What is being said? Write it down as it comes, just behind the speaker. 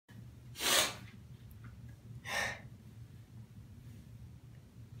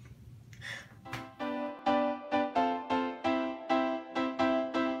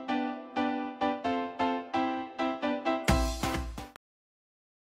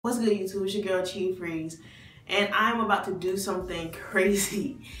What's good, YouTube? It's your girl Cheese Freeze, and I'm about to do something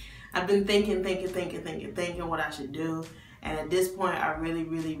crazy. I've been thinking what I should do, and at this point I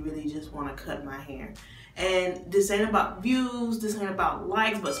really just want to cut my hair. And this ain't about views, this ain't about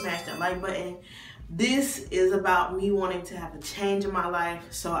likes, but smash that like button. This is about me wanting to have a change in my life,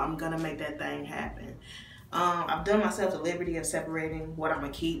 so I'm gonna make that thing happen. I've done myself the liberty of separating what I'm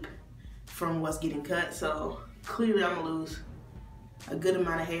gonna keep from what's getting cut, so clearly I'm gonna lose a good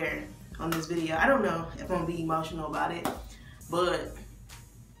amount of hair on this video. I don't know if I'm gonna be emotional about it, but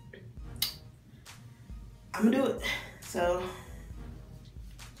I'm gonna do it. So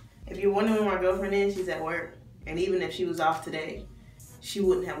if you're wondering where my girlfriend is, she's at work, and even if she was off today, she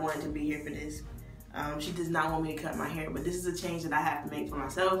wouldn't have wanted to be here for this. She does not want me to cut my hair, but this is a change that I have to make for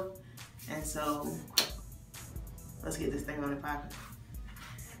myself, and so let's get this thing on and popping.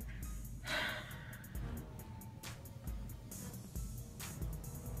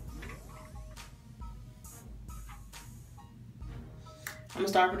 I'm gonna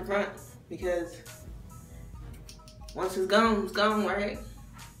start from the front because once it's gone, right?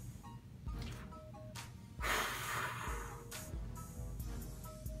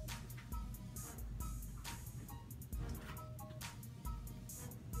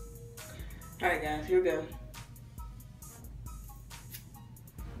 All right, guys, here we go.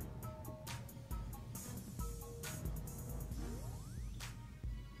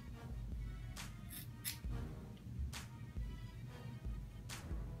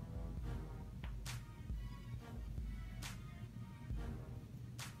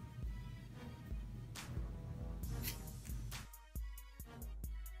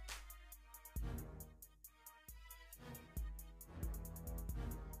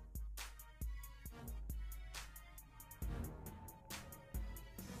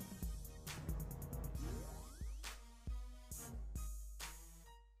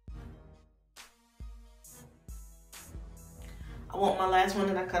 I want my last one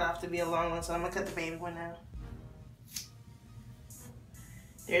that I cut off to be a long one, so I'm gonna cut the baby one now.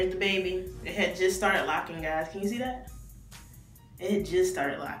 There's the baby. It had just started locking, guys. Can you see that? It had just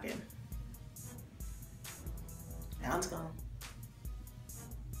started locking. Now it's gone.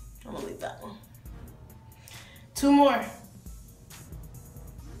 I'm gonna leave that one. Two more.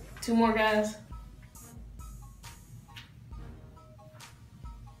 Two more, guys.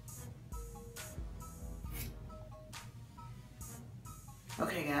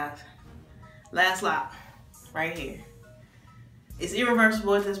 Okay, guys, last lock right here. It's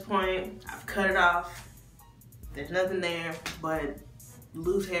irreversible at this point. I've cut it off. There's nothing there but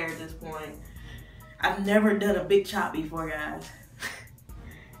loose hair at this point. I've never done a big chop before, guys.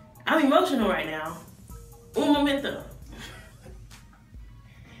 I'm emotional right now. Un momento.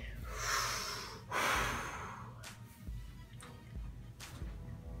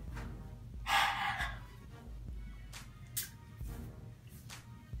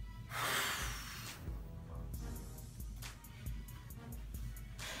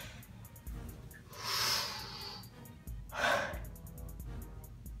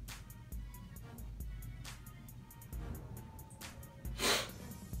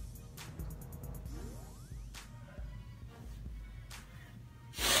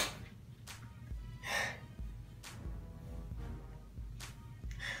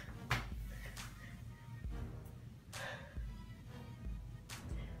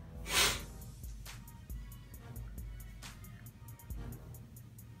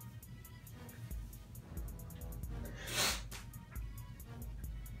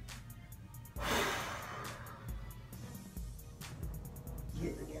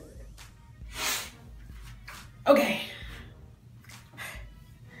 Get together. Okay.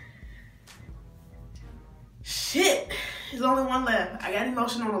 Shit. There's only one left. I got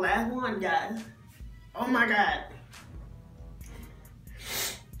emotional on the last one, guys. Oh my God.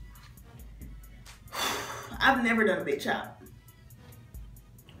 I've never done a big chop.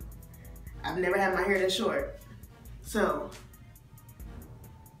 I've never had my hair that short. So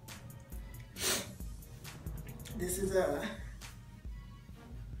this is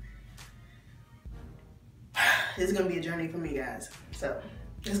this is gonna be a journey for me, guys. So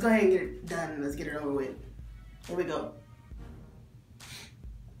let's go ahead and get it done. Let's get it over with. Here we go.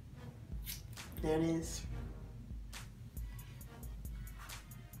 There it is.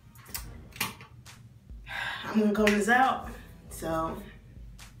 I'm gonna comb this out, so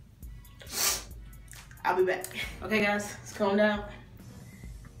I'll be back. Okay, guys, it's combed out.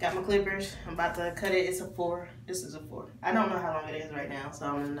 Got my clippers. I'm about to cut it. It's a 4. This is a 4. I don't know how long it is right now, so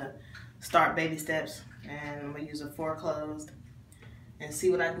I'm gonna start baby steps, and I'm gonna use a 4 closed and see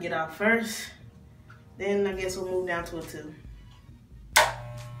what I can get off first. Then I guess we'll move down to a 2.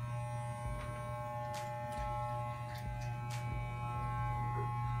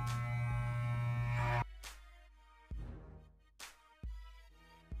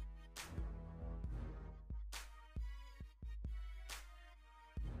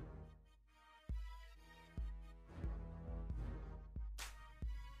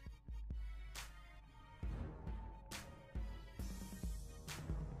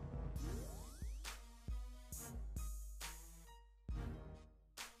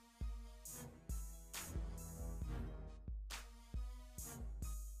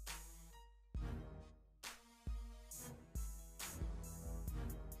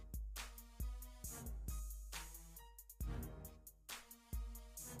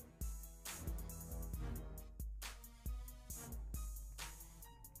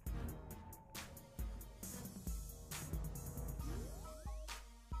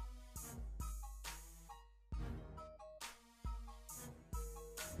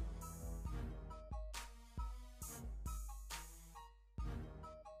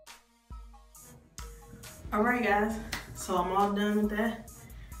 Alright guys, so I'm all done with that.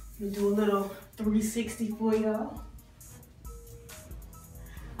 Let me do a little 360 for y'all.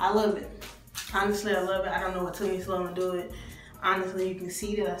 I love it. Honestly, I love it. I don't know what took me so long to do it. Honestly, you can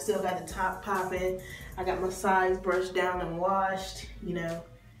see that I still got the top popping. I got my sides brushed down and washed, you know.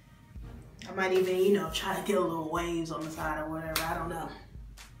 I might even, you know, try to get a little waves on the side or whatever. I don't know.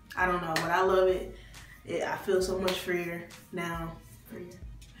 But I love it. I feel so much freer now.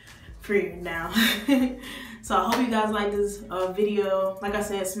 Freer now. So I hope you guys like this video. Like I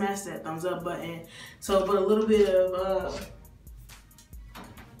said, smash that thumbs up button. So put a little bit of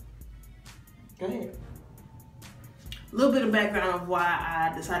go ahead. A little bit of background of why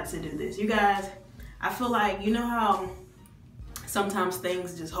I decided to do this. You guys, I feel like, you know how sometimes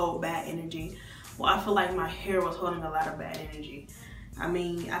things just hold bad energy? Well, I feel like my hair was holding a lot of bad energy. I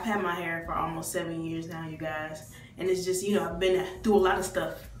mean, I've had my hair for almost 7 years now, you guys. And it's just, you know, I've been through a lot of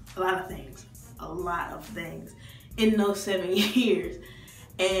stuff, a lot of things in those 7 years.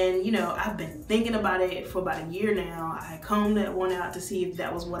 And, you know, I've been thinking about it for about a year now. I combed that one out to see if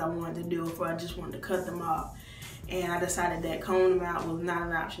that was what I wanted to do, or if I just wanted to cut them off. And I decided that combing them out was not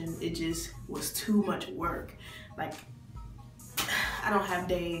an option. It just was too much work. Like, I don't have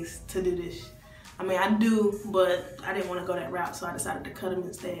days to do this. I mean, I do, but I didn't want to go that route, so I decided to cut them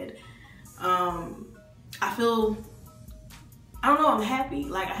instead. I feel, I don't know, I'm happy.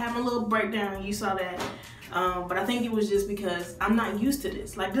 Like, I had my little breakdown, you saw that. But I think it was just because I'm not used to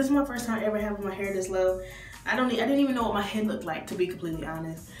this. Like, this is my first time ever having my hair this low. I didn't even know what my head looked like, to be completely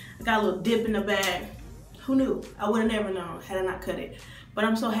honest. I got a little dip in the back. Who knew? I would have never known had I not cut it. But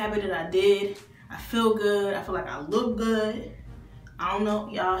I'm so happy that I did. I feel good. I feel like I look good. I don't know.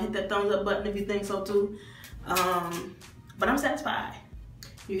 Y'all hit that thumbs up button if you think so too. But I'm satisfied.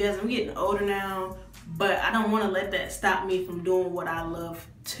 You guys, I'm getting older now, but I don't want to let that stop me from doing what I love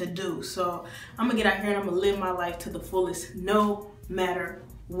to do. So I'm gonna get out here and I'm gonna live my life to the fullest, no matter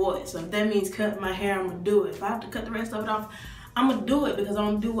what. So if that means cutting my hair, I'm gonna do it. If I have to cut the rest of it off, I'm gonna do it, because I'm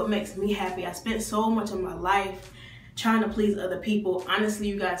gonna do what makes me happy. I spent so much of my life trying to please other people. Honestly,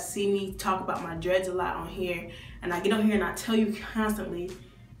 you guys see me talk about my dreads a lot on here, and I get on here and I tell you constantly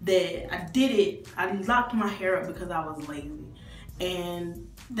that I did it. I locked my hair up because I was lazy, and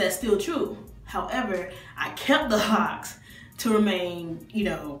that's still true. However, I kept the locks to remain, you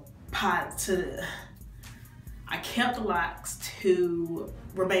know, I kept the locks to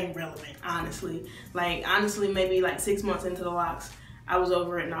remain relevant, honestly. Like, honestly, maybe like 6 months into the locks, I was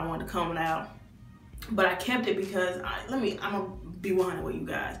over it and I wanted to comb it out. But I kept it because, I'm gonna be 100 with you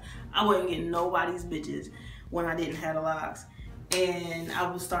guys. I wasn't getting nobody's bitches when I didn't have the locks. And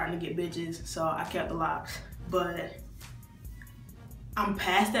I was starting to get bitches, so I kept the locks. But I'm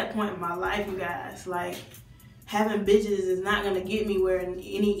past that point in my life, you guys. Like, having bitches is not gonna get me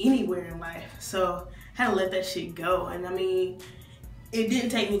anywhere in life. So I had to let that shit go. And I mean, it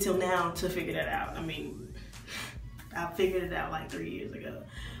didn't take me till now to figure that out. I mean, I figured it out like 3 years ago.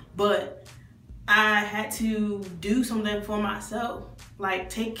 But I had to do something for myself. Like,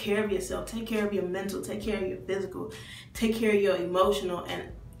 take care of yourself, take care of your mental, take care of your physical, take care of your emotional. And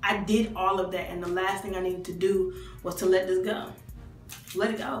I did all of that. And the last thing I needed to do was to let this go.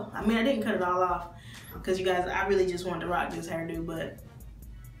 Let it go. I mean, I didn't cut it all off, because you guys, I really just wanted to rock this hairdo, but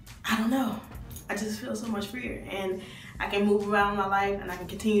I don't know. I just feel so much freer, and I can move around my life, and I can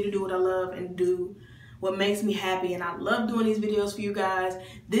continue to do what I love and do what makes me happy. And I love doing these videos for you guys.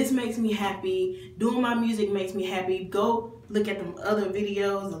 This makes me happy. Doing my music makes me happy. Go look at them other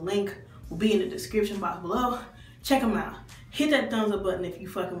videos. The link will be in the description box below. Check them out. Hit that thumbs up button if you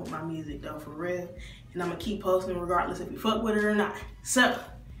fucking with my music though, for real. And I'm gonna keep posting regardless if you fuck with it or not. So,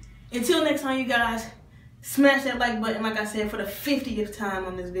 until next time, you guys, smash that like button, like I said, for the 50th time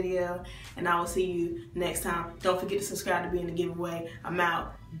on this video. And I will see you next time. Don't forget to subscribe to be in the giveaway. I'm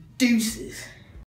out. Deuces.